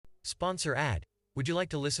Sponsor ad. Would you like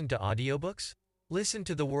to listen to audiobooks? Listen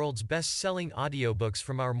to the world's best-selling audiobooks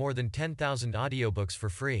from our more than 10,000 audiobooks for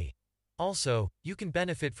free. Also, you can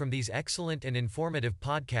benefit from these excellent and informative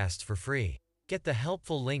podcasts for free. Get the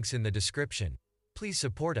helpful links in the description. Please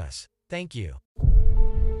support us. Thank you.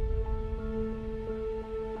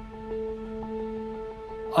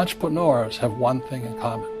 Entrepreneurs have one thing in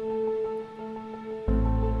common.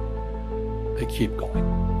 They keep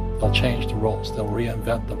going. They'll change the rules. They'll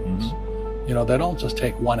reinvent the rules. They don't just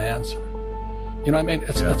take one answer.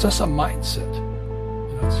 It's just a mindset.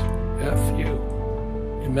 It's if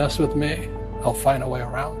you mess with me, I'll find a way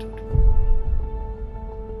around it.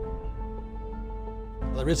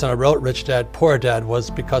 The reason I wrote Rich Dad, Poor Dad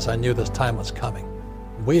was because I knew this time was coming.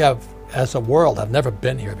 We have, as a world, have never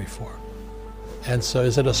been here before. And so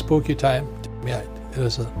is it a spooky time? Yeah,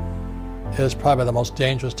 it is probably the most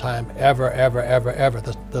dangerous time ever.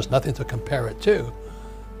 There's nothing to compare it to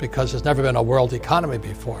because there's never been a world economy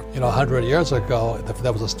before. 100 years ago, if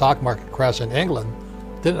there was a stock market crash in England,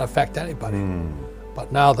 it didn't affect anybody.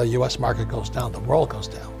 But now the US market goes down, the world goes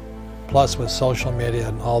down. Plus with social media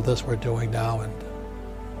and all this we're doing now. And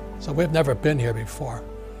so we've never been here before.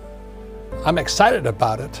 I'm excited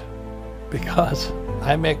about it because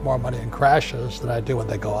I make more money in crashes than I do when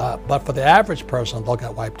they go up. But for the average person, they'll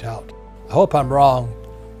get wiped out. I hope I'm wrong,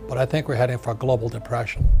 but I think we're heading for a global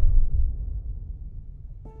depression.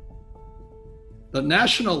 The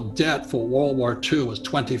national debt for World War II was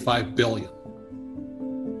 $25 billion.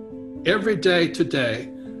 Every day today,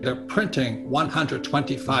 they're printing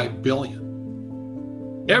 $125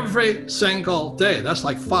 billion. Every single day, that's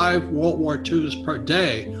like 5 World War IIs per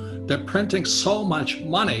day. They're printing so much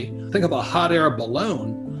money. Think of a hot air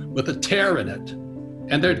balloon with a tear in it.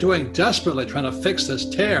 And they're doing desperately trying to fix this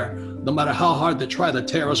tear. No matter how hard they try, the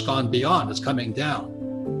tear has gone beyond, it's coming down.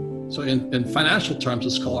 So in financial terms,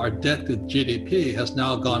 it's called our debt to GDP has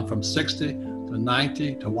now gone from 60 to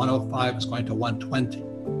 90 to 105, it's going to 120.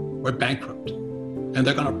 We're bankrupt. And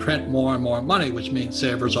they're going to print more and more money, which means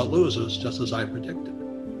savers are losers, just as I predicted.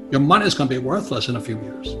 Your money is going to be worthless in a few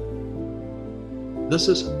years. This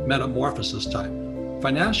is metamorphosis time.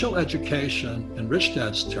 Financial education, in Rich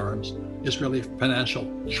Dad's terms, is really financial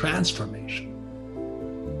transformation.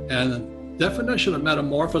 And the definition of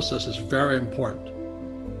metamorphosis is very important.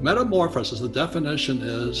 Metamorphosis, the definition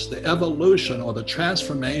is the evolution or the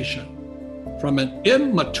transformation from an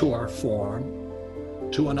immature form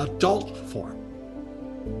to an adult form.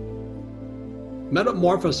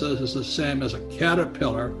 Metamorphosis is the same as a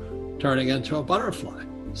caterpillar turning into a butterfly.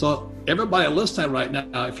 So everybody listening right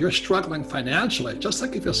now, if you're struggling financially, just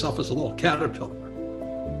think of yourself as a little caterpillar.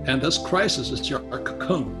 And this crisis is your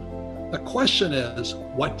cocoon. The question is,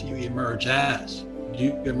 what do you emerge as? Do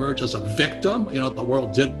you emerge as a victim? The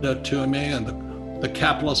world did that to me, and the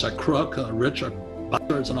capitalists are crook, and the rich are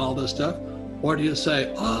bastards, and all this stuff? Or do you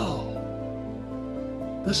say, oh,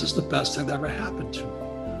 this is the best thing that ever happened to me?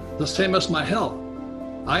 The same as my health.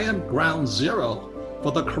 I am ground zero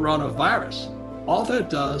for the coronavirus. All that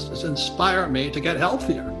does is inspire me to get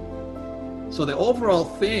healthier. So the overall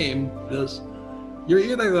theme is you're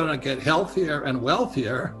either going to get healthier and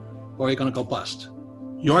wealthier, or you're going to go bust.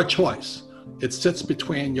 Your choice. It sits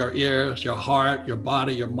between your ears, your heart, your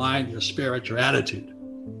body, your mind, your spirit, your attitude.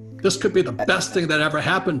 This could be the best thing that ever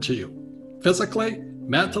happened to you, physically,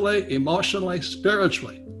 mentally, emotionally,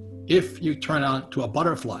 spiritually, if you turn out to a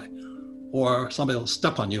butterfly or somebody will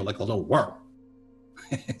step on you like a little worm.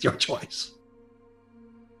 It's your choice.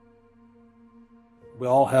 We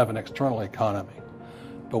all have an external economy,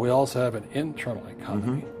 but we also have an internal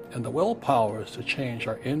economy. And the willpower is to change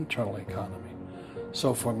our internal economy.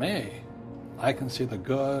 So for me, I can see the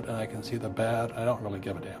good and I can see the bad. I don't really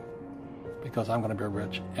give a damn because I'm going to be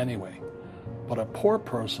rich anyway. But a poor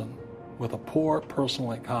person with a poor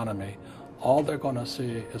personal economy, all they're going to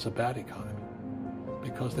see is a bad economy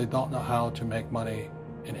because they don't know how to make money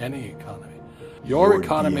in any economy. Your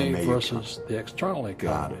economy versus the external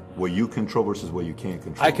economy. Got it. What you control versus what you can't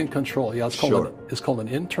control. I can control. Yeah, it's called an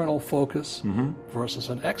internal focus versus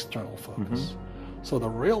an external focus. So the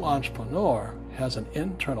real entrepreneur has an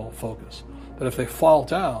internal focus. That if they fall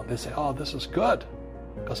down, they say, oh, this is good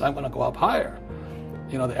because I'm going to go up higher.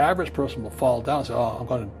 The average person will fall down and say, oh, I'm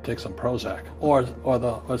going to take some Prozac. Or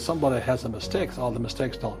somebody has a mistake, so all the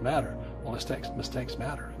mistakes don't matter. Well, mistakes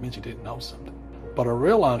matter. It means you didn't know something. But a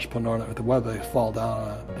real entrepreneur, whether they fall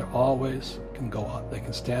down, they always can go up. They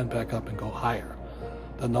can stand back up and go higher.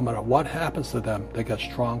 That no matter what happens to them, they get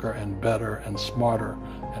stronger and better and smarter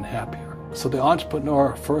and happier. So the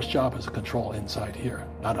entrepreneur, first job is to control inside here,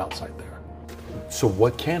 not outside there. So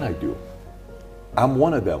what can I do? I'm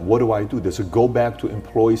one of them. What do I do? Does it go back to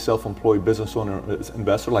employee, self-employed, business owner,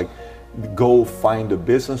 investor? Like, go find a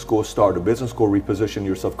business, go start a business, go reposition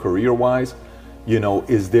yourself career-wise.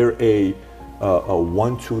 Is there a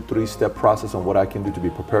 1, 2, 3 step process on what I can do to be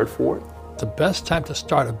prepared for it? The best time to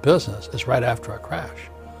start a business is right after a crash.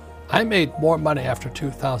 I made more money after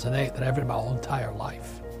 2008 than ever in my whole entire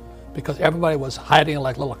life, because everybody was hiding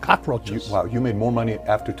like little cockroaches. Wow, you made more money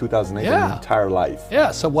after 2008 than your entire life.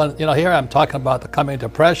 Yeah, so when, here I'm talking about the coming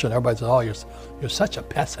depression, everybody says, oh, you're such a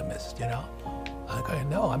pessimist, I'm going,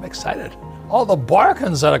 no, I'm excited. All the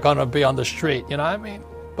bargains that are going to be on the street,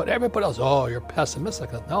 But everybody else, oh, you're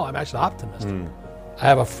pessimistic. No, I'm actually optimistic. I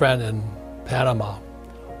have a friend in Panama.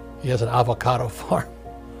 He has an avocado farm.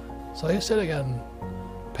 So he's sitting in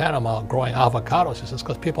Panama growing avocados. He says,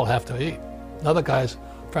 because people have to eat. Another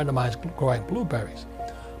friend of mine is growing blueberries.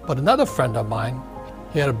 But another friend of mine,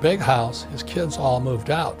 he had a big house. His kids all moved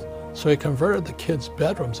out. So he converted the kids'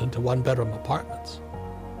 bedrooms into 1-bedroom apartments.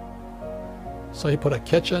 So he put a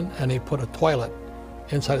kitchen and he put a toilet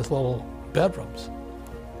inside his little bedrooms.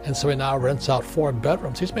 And so he now rents out 4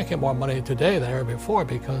 bedrooms. He's making more money today than ever before,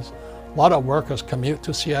 because a lot of workers commute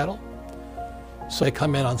to Seattle. So they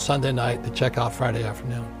come in on Sunday night, they check out Friday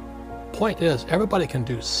afternoon. Point is, everybody can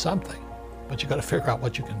do something, but you got to figure out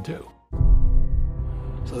what you can do.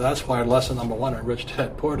 So that's why lesson number 1 in Rich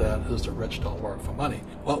Dad Poor Dad is the rich don't work for money.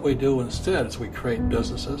 What we do instead is we create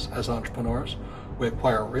businesses as entrepreneurs. We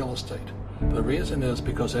acquire real estate. The reason is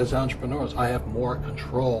because as entrepreneurs, I have more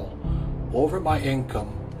control over my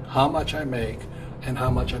income, how much I make, and how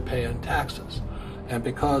much I pay in taxes. And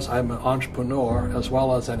because I'm an entrepreneur as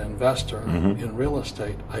well as an investor in real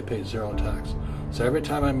estate, I pay 0 tax. So every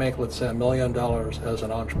time I make, let's say, $1 million as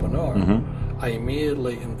an entrepreneur, I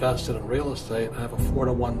immediately invested in real estate. I have a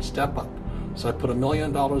 4-to-1 step up. So I put $1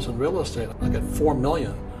 million in real estate, I get $4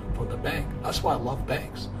 million from the bank. That's why I love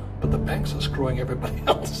banks. But the banks are screwing everybody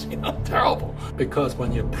else, terrible. Because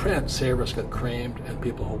when you print, savers get creamed and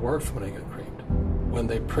people who work for money get creamed. When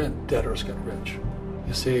they print, debtors get rich.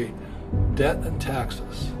 You see, debt and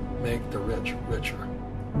taxes make the rich richer,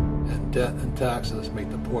 and debt and taxes make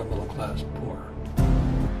the poor middle class poorer.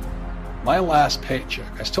 My last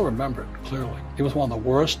paycheck, I still remember it clearly. It was one of the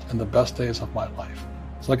worst and the best days of my life.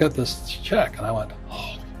 So I got this check and I went,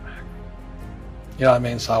 holy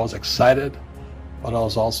mackerel. So I was excited, but I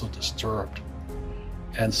was also disturbed.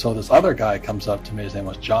 And so this other guy comes up to me, his name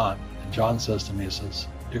was John, and John says to me, he says,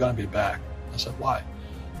 you're going to be back. I said, why?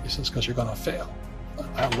 He says, because you're going to fail.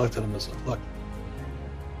 I looked at him and said, look,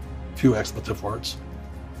 few expletive words,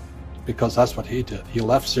 because that's what he did. He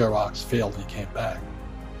left Xerox, failed, and he came back.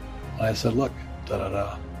 And I said, look,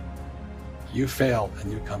 you failed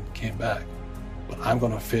and you came back, but I'm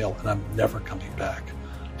going to fail and I'm never coming back.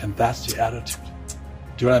 And that's the attitude.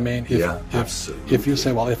 Do you know what I mean? If you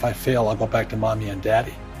say, well, if I fail, I'll go back to mommy and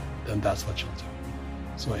daddy, then that's what you'll do.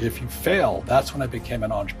 So if you fail, that's when I became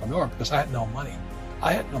an entrepreneur, because I had no money.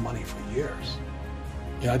 I had no money for years.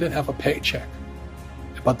 I didn't have a paycheck.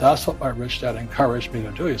 But that's what my rich dad encouraged me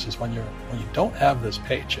to do. He says, when you don't have this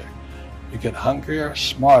paycheck, you get hungrier,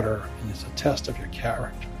 smarter, and it's a test of your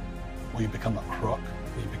character. Will you become a crook?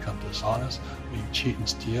 Will you become dishonest? Will you cheat and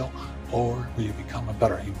steal? Or will you become a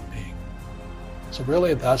better human being? So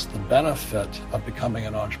really, that's the benefit of becoming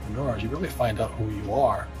an entrepreneur, is you really find out who you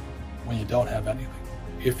are when you don't have anything.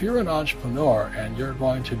 If you're an entrepreneur and you're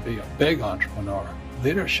going to be a big entrepreneur,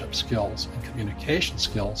 leadership skills and communication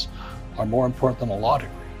skills are more important than a law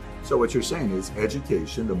degree. So what you're saying is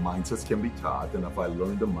education, the mindsets can be taught, and if I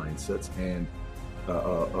learn the mindsets, and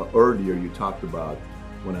earlier you talked about,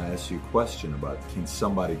 when I asked you a question about can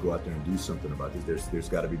somebody go out there and do something about this, there's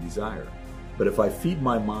got to be desire. But if I feed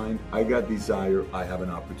my mind, I got desire, I have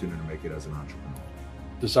an opportunity to make it as an entrepreneur.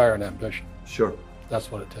 Desire and ambition. Sure.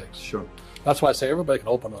 That's what it takes. Sure. That's why I say everybody can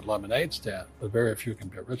open a lemonade stand, but very few can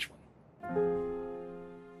be a rich one.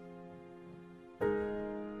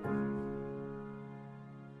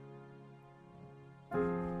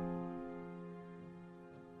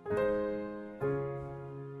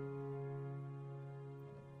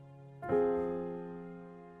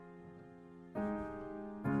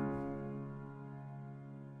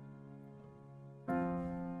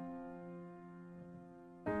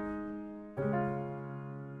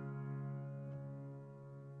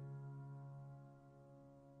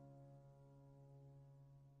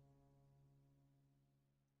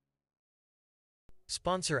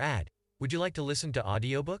 Sponsor ad. Would you like to listen to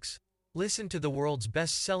audiobooks? Listen to the world's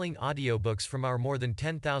best-selling audiobooks from our more than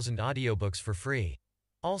 10,000 audiobooks for free.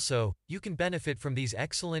 Also, you can benefit from these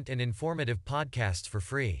excellent and informative podcasts for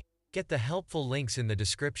free. Get the helpful links in the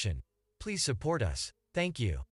description. Please support us. Thank you.